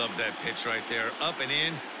 Oh, I love that pitch right there. Up and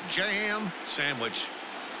in, jam, sandwich.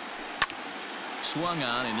 Swung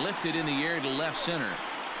on and lifted in the air to left center.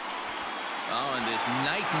 Oh, and this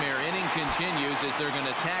nightmare inning continues as they're going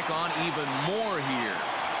to tack on even more here.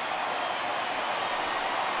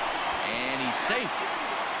 And he's safe.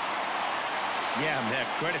 Yeah, Matt,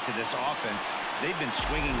 credit to this offense. They've been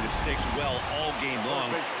swinging the sticks well all game long,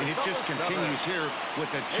 and it just continues here with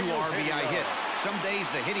a 2 RBI hit. Some days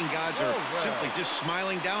the hitting gods are simply just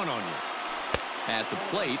smiling down on you. At the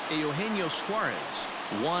plate, Eugenio Suarez.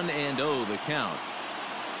 1-0 the count.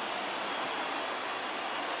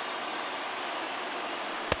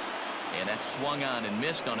 And that swung on and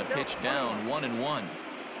missed on a pitch down, 1-1.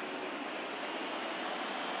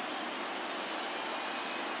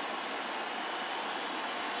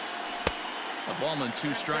 A ball and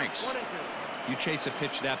 2 strikes. You chase a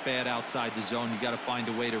pitch that bad outside the zone, you got to find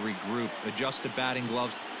a way to regroup, adjust the batting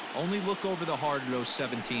gloves. Only look over the heart of those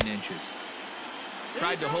 17 inches.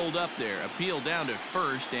 Tried to hold up there. Appeal down to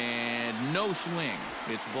first, and no swing.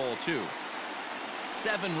 It's ball 2.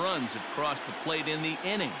 7 runs have crossed the plate in the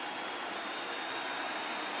inning.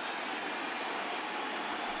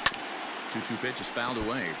 2-2 pitch is fouled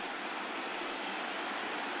away.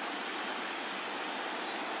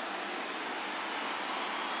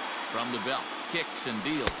 From the belt, kicks and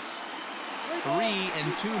deals.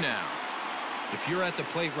 3-2 now. If you're at the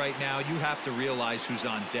plate right now, you have to realize who's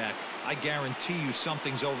on deck. I guarantee you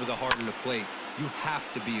something's over the heart of the plate. You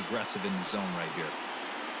have to be aggressive in the zone right here.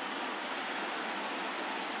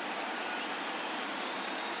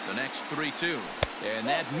 The next 3-2. And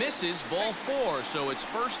that misses, ball 4. So it's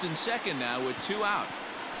first and second now with 2 out.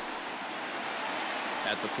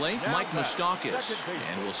 At the plate, Mike Moustakas.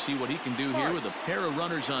 And we'll see what he can do here with a pair of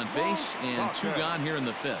runners on base and 2 gone here in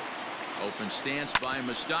the 5th. Open stance by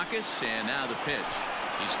Moustakas, and now the pitch.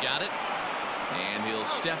 He's got it. And he'll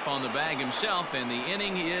step on the bag himself, and the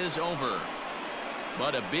inning is over.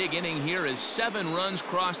 But a big inning here as 7 runs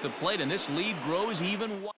cross the plate, and this lead grows even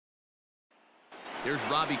wider. Here's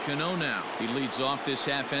Robbie Cano now. He leads off this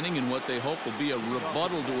half inning in what they hope will be a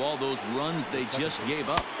rebuttal to all those runs they just gave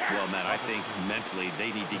up. Well, Matt, I think mentally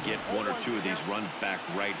they need to get 1 or 2 of these runs back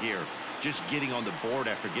right here. Just getting on the board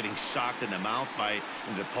after getting socked in the mouth by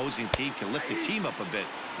the opposing team can lift the team up a bit.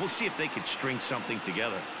 We'll see if they can string something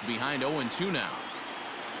together. Behind 0-2 now.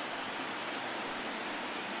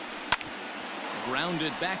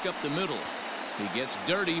 Grounded back up the middle. He gets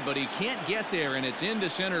dirty, but he can't get there, and it's into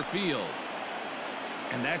center field.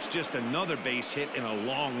 And that's just another base hit in a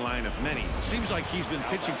long line of many. Seems like he's been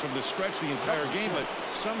pitching from the stretch the entire game, but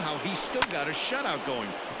somehow he's still got a shutout going.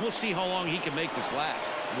 We'll see how long he can make this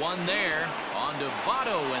last. One there on to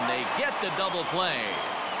Votto, and they get the double play.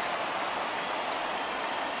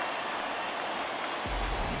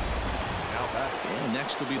 And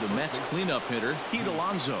next will be the Mets cleanup hitter, Pete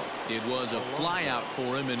Alonso. It was a flyout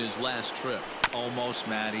for him in his last trip. Almost,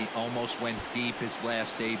 Matty. Almost went deep his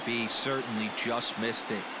last AB. Certainly just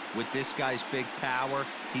missed it. With this guy's big power,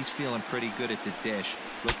 he's feeling pretty good at the dish.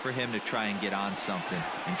 Look for him to try and get on something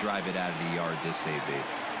and drive it out of the yard this AB.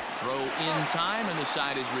 Throw in time, and the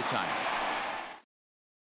side is retired.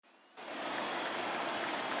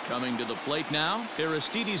 Coming to the plate now,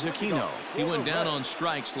 Aristides Aquino. He went down on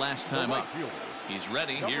strikes last time up. He's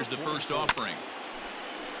ready. Here's the first offering.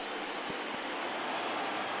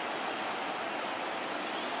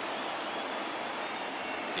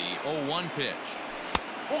 The 0-1 pitch.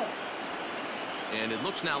 And it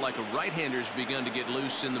looks now like a right-hander's begun to get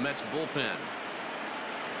loose in the Mets bullpen.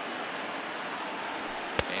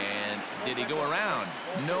 And did he go around?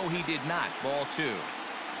 No, he did not. Ball 2.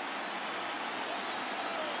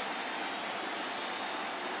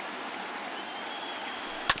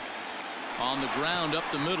 On the ground up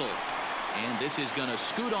the middle. And this is going to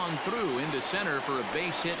scoot on through into center for a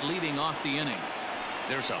base hit leading off the inning.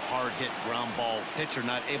 There's a hard hit ground ball. Pitcher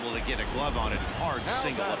not able to get a glove on it. Hard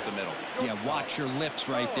single up the middle. Yeah, watch your lips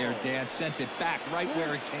right there, Dan. Sent it back right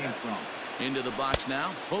where it came from. Into the box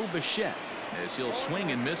now, Bo Bichette. As he'll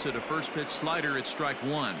swing and miss at a first pitch slider at strike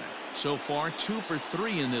 1. So far 2 for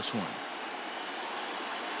 3 in this one.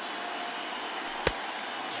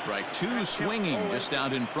 Strike 2 swinging just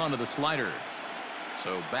out in front of the slider.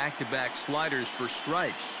 So back-to-back sliders for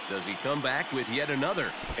strikes. Does he come back with yet another?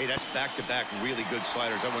 Hey, that's back-to-back really good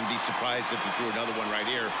sliders. I wouldn't be surprised if he threw another one right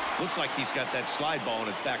here. Looks like he's got that slide ball in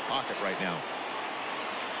his back pocket right now.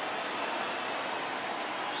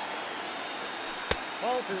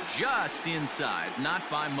 Just inside, not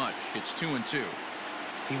by much. It's 2-2.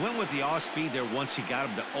 He went with the off-speed there once he got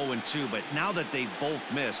him to 0-2, but now that they've both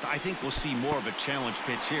missed, I think we'll see more of a challenge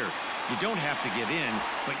pitch here. You don't have to give in,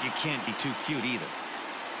 but you can't be too cute either.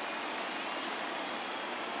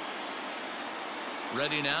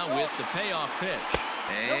 Ready now with the payoff pitch.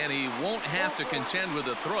 And he won't have to contend with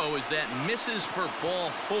a throw as that misses for ball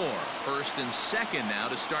 4. First and second now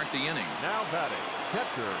to start the inning. Now batting,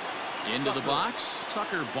 catcher. Into the box,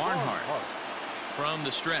 Tucker Barnhart. From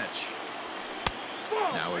the stretch.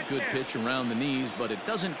 Now a good pitch around the knees, but it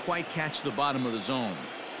doesn't quite catch the bottom of the zone.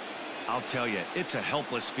 I'll tell you, it's a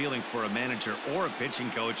helpless feeling for a manager or a pitching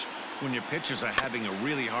coach when your pitchers are having a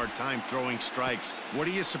really hard time throwing strikes. What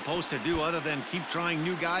are you supposed to do other than keep trying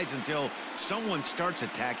new guys until someone starts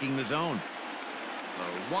attacking the zone?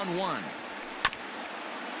 1-1.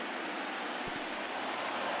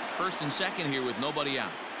 First and second here with nobody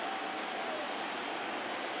out.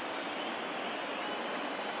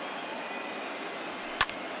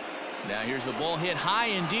 Now here's the ball hit high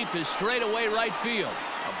and deep to straightaway right field.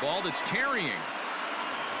 A ball that's carrying.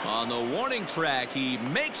 On the warning track, he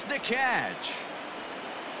makes the catch.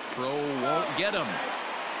 Throw won't get him.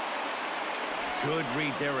 Good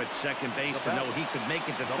read there at second base to know he could make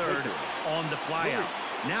it to third on the flyout.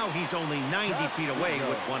 Now he's only 90 feet away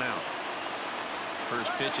with one out.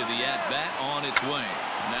 First pitch of the at-bat on its way.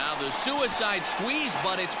 Now the suicide squeeze,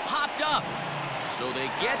 but it's popped up. So they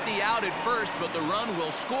get the out at first, but the run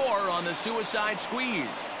will score on the suicide squeeze.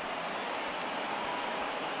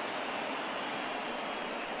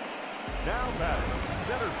 Now batting,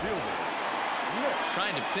 center fielder.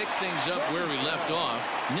 Trying to pick things up where we left off.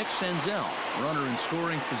 Nick Senzel, runner in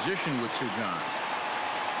scoring position with two gone.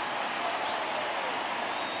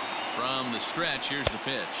 From the stretch, here's the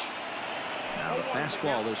pitch. Now the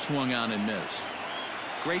fastball is swung on and missed.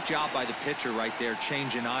 Great job by the pitcher right there,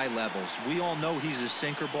 changing eye levels. We all know he's a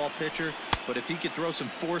sinker ball pitcher, but if he could throw some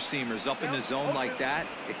four-seamers up in the zone like that,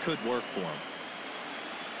 it could work for him.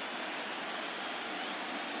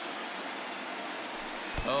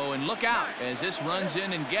 Oh, and look out as this runs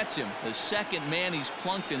in and gets him. The second man he's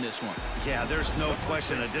plunked in this one. Yeah, there's no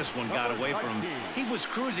question that this one got away from him. He was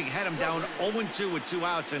cruising, had him down 0-2 with 2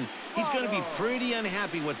 outs, and he's going to be pretty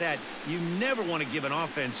unhappy with that. You never want to give an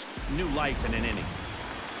offense new life in an inning.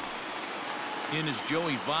 In is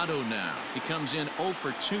Joey Votto now. He comes in 0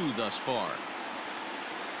 for 2 thus far.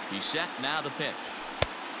 He's set, now the pitch.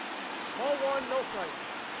 Ball 1, no strike.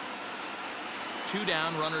 2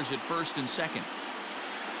 down, runners at first and second.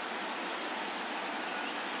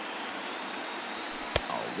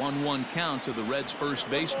 A 1-1 count to the Reds' first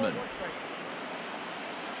baseman.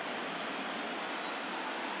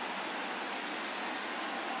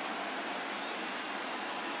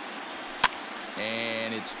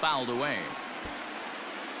 And it's fouled away.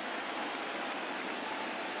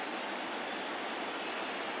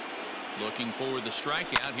 Looking for the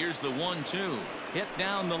strikeout. Here's the 1-2. Hit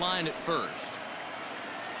down the line at first.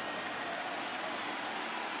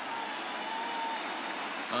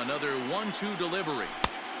 Another 1-2 delivery.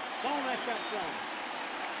 Ball that got down.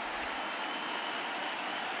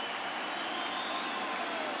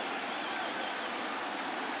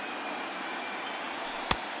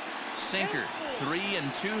 Sinker.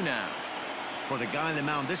 3-2 now. For the guy on the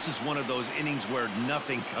mound, this is one of those innings where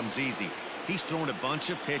nothing comes easy. He's thrown a bunch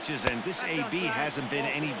of pitches, and this AB hasn't been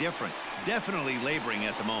any different. Definitely laboring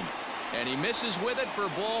at the moment. And he misses with it for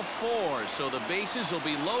ball 4, so the bases will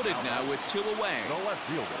be loaded now with 2 away. The left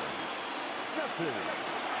fielder.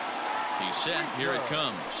 He's set. Here it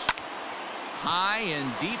comes. High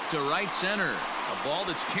and deep to right center. A ball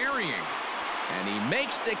that's carrying. And he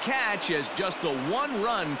makes the catch as just the 1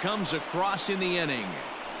 run comes across in the inning.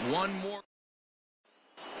 One more.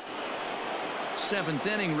 7th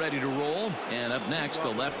inning ready to roll. And up next, the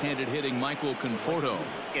left-handed hitting Michael Conforto.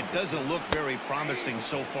 It doesn't look very promising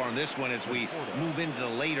so far in this one as we move into the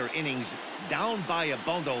later innings. Down by a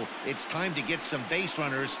bundle, it's time to get some base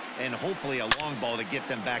runners and hopefully a long ball to get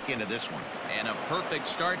them back into this one. And a perfect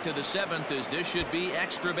start to the 7th as this should be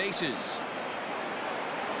extra bases.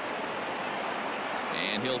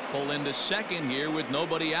 And he'll pull into second here with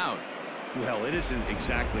nobody out. Well, it isn't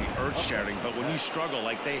exactly earth-shattering, but when you struggle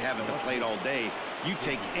like they have at the plate all day, you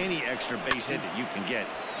take any extra base hit that you can get.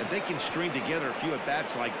 If they can string together a few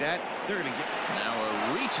at-bats like that, they're going to get... Now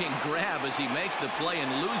a reaching grab as he makes the play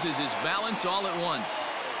and loses his balance all at once.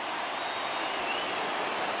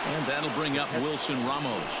 And that'll bring up Wilson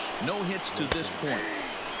Ramos. No hits to this point.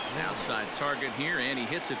 Outside target here, and he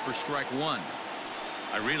hits it for strike 1.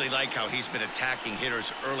 I really like how he's been attacking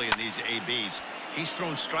hitters early in these ABs. He's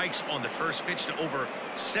thrown strikes on the first pitch to over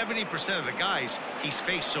 70% of the guys he's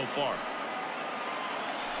faced so far.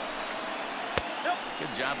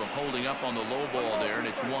 Good job of holding up on the low ball there, and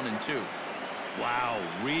it's 1-2. Wow,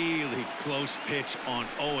 really close pitch on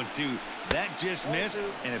 0-2. That just missed,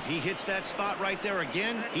 and if he hits that spot right there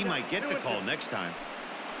again, he might get the call next time.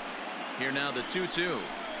 Here now the 2-2.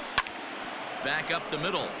 Back up the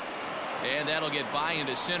middle. And that'll get by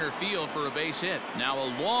into center field for a base hit. Now a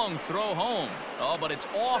long throw home. Oh, but it's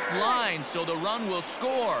offline, so the run will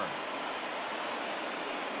score.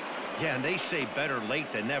 Yeah, and they say better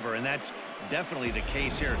late than never, and that's definitely the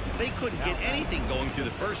case here. They couldn't get anything going through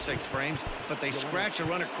the first 6 frames, but they scratch a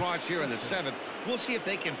run across here in the 7th. We'll see if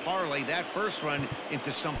they can parlay that first run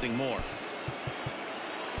into something more.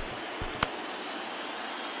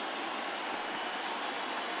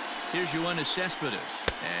 Here's Yoenis Cespedes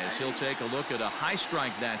as he'll take a look at a high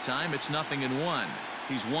strike that time. It's 0-1.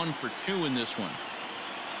 He's 1 for 2 in this one.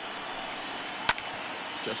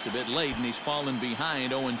 Just a bit late, and he's fallen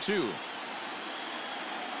behind 0-2.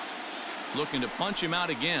 Looking to punch him out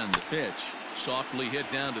again. The pitch softly hit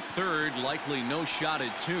down to third. Likely no shot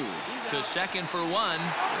at 2. To second for 1.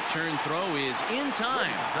 Return throw is in time.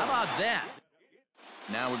 How about that?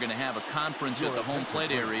 Now we're going to have a conference at the home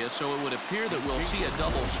plate area, so it would appear that we'll see a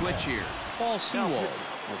double switch here. Paul Sewald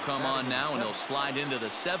will come on now, and he'll slide into the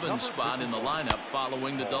 7th spot in the lineup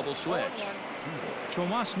following the double switch.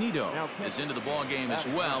 Tomas Nido is into the ball game as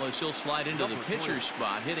well, as he'll slide into the pitcher's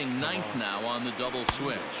spot, hitting 9th now on the double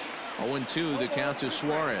switch. 0-2 the count to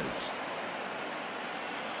Suarez.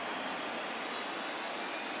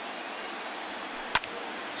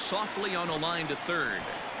 Softly on a line to third.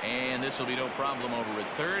 And this will be no problem over at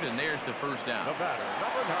third, and there's the first out.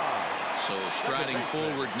 So striding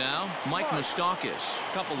forward now, Mike Moustakas.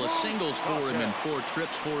 Couple of singles for him and 4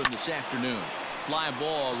 trips for him this afternoon. Fly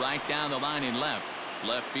ball right down the line in left.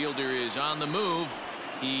 Left fielder is on the move.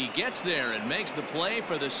 He gets there and makes the play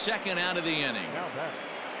for the 2nd out of the inning.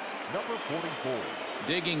 Number 44.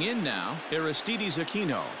 Digging in now, Aristides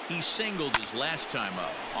Aquino. He singled his last time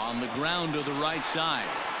up on the ground to the right side.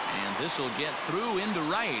 And this will get through into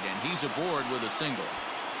right, and he's aboard with a single.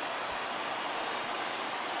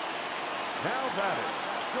 Now batting,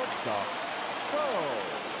 shortstop,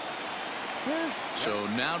 Bo. So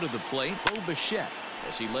now to the plate, Bo Bichette,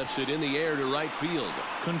 as he lifts it in the air to right field.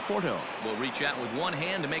 Conforto will reach out with one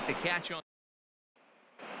hand to make the catch on.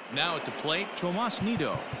 Now at the plate, Tomas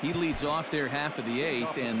Nido. He leads off their half of the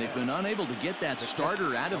 8th, and they've been unable to get that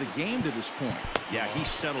starter out of the game to this point. Yeah, he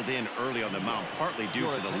settled in early on the mound, partly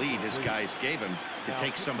due to the lead his guys gave him to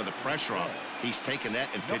take some of the pressure off. He's taken that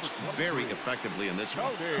and pitched very effectively in this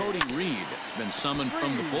one. Cody Reed has been summoned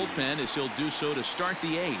from the bullpen, as he'll do so to start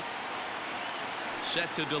the 8th.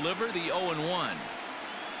 Set to deliver the 0-1.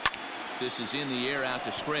 This is in the air out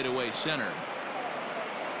to straightaway center.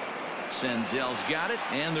 Senzel's got it,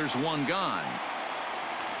 and there's one gone.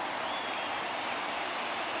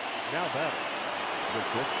 Now batting, the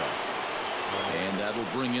shortstop. And that'll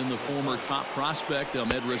bring in the former top prospect,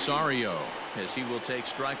 Ahmed Rosario, as he will take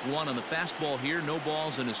strike 1 on the fastball here. No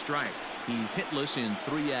balls and a strike. He's hitless in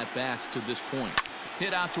 3 at-bats to this point.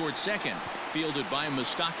 Hit out towards second, fielded by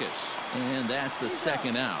Moustakas, and that's the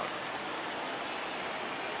 2nd out.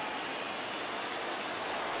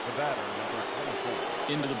 The batter, number 24.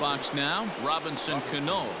 Into the box now, Robinson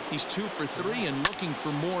Cano. He's 2 for 3 and looking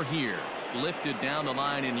for more here. Lifted down the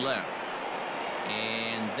line in left.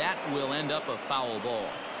 And that will end up a foul ball.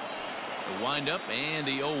 The windup and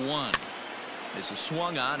the 0-1. This is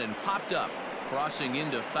swung on and popped up, crossing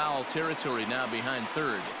into foul territory now behind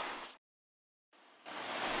third.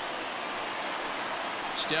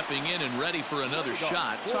 Stepping in and ready for another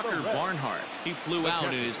shot, Tucker Barnhart. He flew out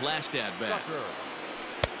in his last at-bat.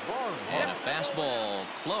 And a fastball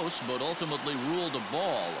close, but ultimately ruled a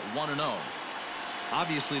ball. 1-0.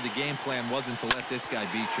 Obviously, the game plan wasn't to let this guy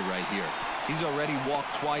beat you right here. He's already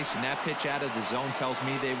walked twice, and that pitch out of the zone tells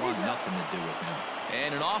me they want nothing to do with him.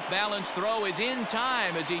 And an off-balance throw is in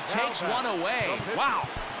time as he takes one away. Wow.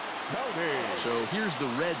 So here's the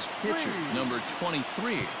Reds pitcher, number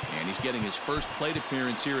 23, and he's getting his first plate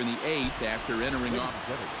appearance here in the 8th after entering off.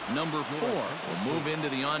 Number 4 will move into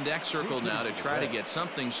the on-deck circle now to try to get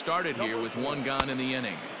something started here with 1 gone in the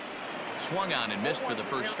inning. Swung on and missed for the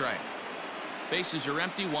first strike. Bases are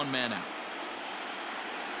empty, 1 man out.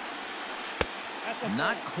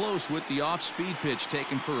 Not close with the off-speed pitch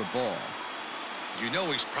taken for a ball. You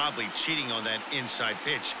know he's probably cheating on that inside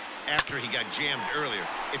pitch after he got jammed earlier.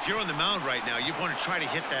 If you're on the mound right now, you want to try to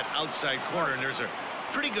hit that outside corner, and there's a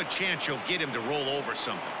pretty good chance you'll get him to roll over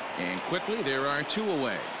something. And quickly, there are 2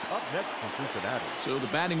 away. Up next from Cincinnati. So the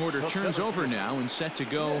batting order turns over now, and set to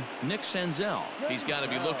go Nick Senzel. He's got to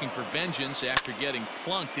be looking for vengeance after getting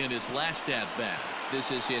plunked in his last at-bat.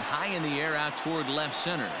 This is hit high in the air out toward left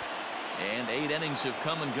center. And 8 innings have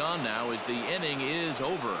come and gone now as the inning is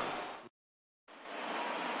over.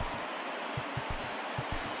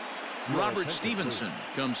 Robert Stevenson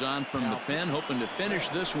comes on from the pen, hoping to finish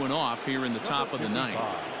this one off here in the top of the 9th.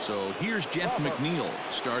 So here's Jeff McNeil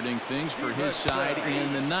starting things for his side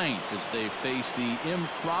in the 9th as they face the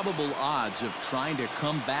improbable odds of trying to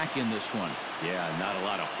come back in this one. Yeah, not a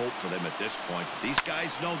lot of hope for them at this point. These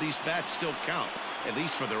guys know these bats still count. at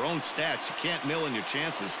least for their own stats. You can't mill in your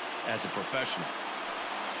chances as a professional.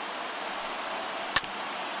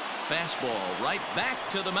 Fastball right back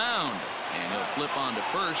to the mound. And he'll flip on to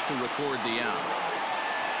first to record the out.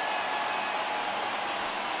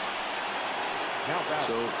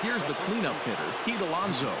 So here's the cleanup hitter, Pete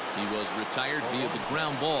Alonso. He was retired via the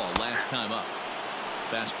ground ball last time up.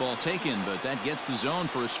 Fastball taken, but that gets the zone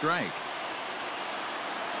for a strike.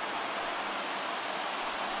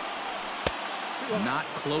 Not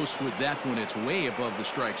close with that one. It's way above the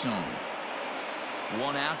strike zone.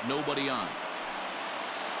 One out, nobody on.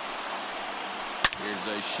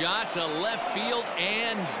 Here's a shot to left field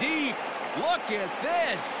and deep. Look at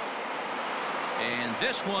this. And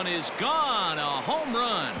this one is gone. A home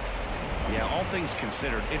run. Yeah, all things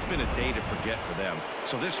considered, it's been a day to forget for them.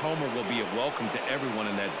 So this homer will be a welcome to everyone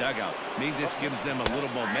in that dugout. Maybe this gives them a little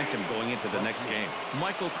momentum going into the next game.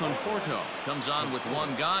 Michael Conforto comes on with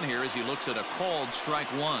one gone here as he looks at a called strike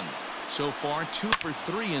one. So far, 2 for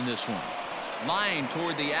 3 in this one. Line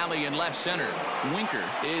toward the alley in left center. Winker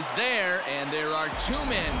is there, and there are 2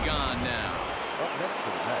 men gone now.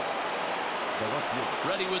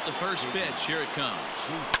 Ready with the first pitch. Here it comes.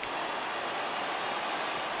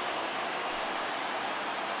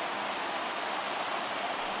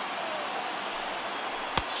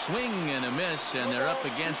 Swing and a miss, and they're up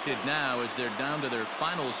against it now as they're down to their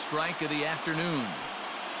final strike of the afternoon.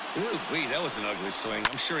 Ooh, that was an ugly swing.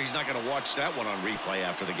 I'm sure he's not going to watch that one on replay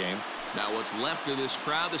after the game. Now what's left of this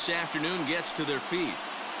crowd this afternoon gets to their feet.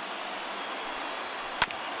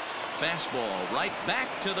 Fastball right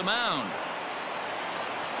back to the mound.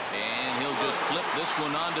 And he'll just flip this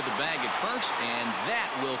one onto the bag at first, and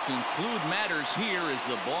that will conclude matters here as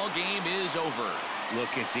the ball game is over.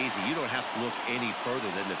 Look, it's easy. You don't have to look any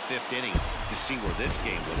further than the 5th inning to see where this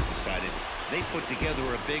game was decided. They put together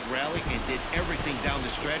a big rally and did everything down the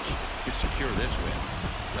stretch to secure this win.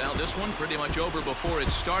 Well, this one pretty much over before it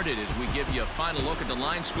started as we give you a final look at the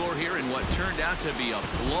line score here in what turned out to be a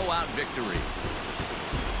blowout victory.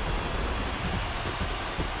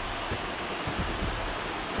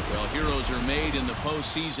 Well, heroes are made in the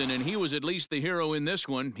postseason, and he was at least the hero in this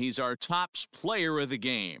one. He's our top player of the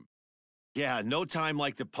game. Yeah, no time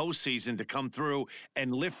like the postseason to come through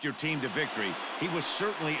and lift your team to victory. He was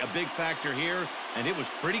certainly a big factor here, and it was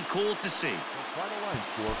pretty cool to see.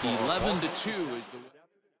 11-2 is the